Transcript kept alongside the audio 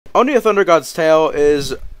Oni a Thunder God's Tale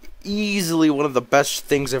is easily one of the best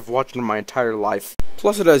things I've watched in my entire life.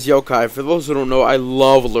 Plus it has yokai. For those who don't know, I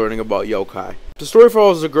love learning about yokai. The story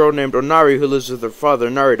follows a girl named Onari who lives with her father,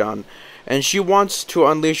 Naridon, and she wants to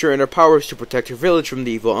unleash her inner powers to protect her village from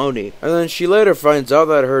the evil Oni. And then she later finds out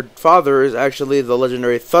that her father is actually the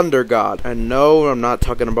legendary Thunder God. And no, I'm not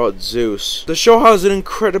talking about Zeus. The show has an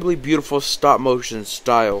incredibly beautiful stop-motion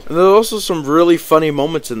style. And there are also some really funny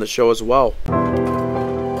moments in the show as well.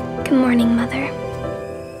 Good morning, Mother.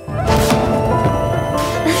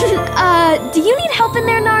 Do you need help in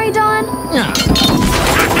there, Naridon?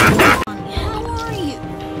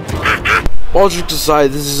 All jokes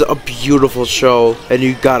aside, this is a beautiful show, and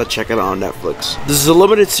you gotta check it out on Netflix. This is a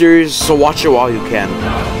limited series, so watch it while you can.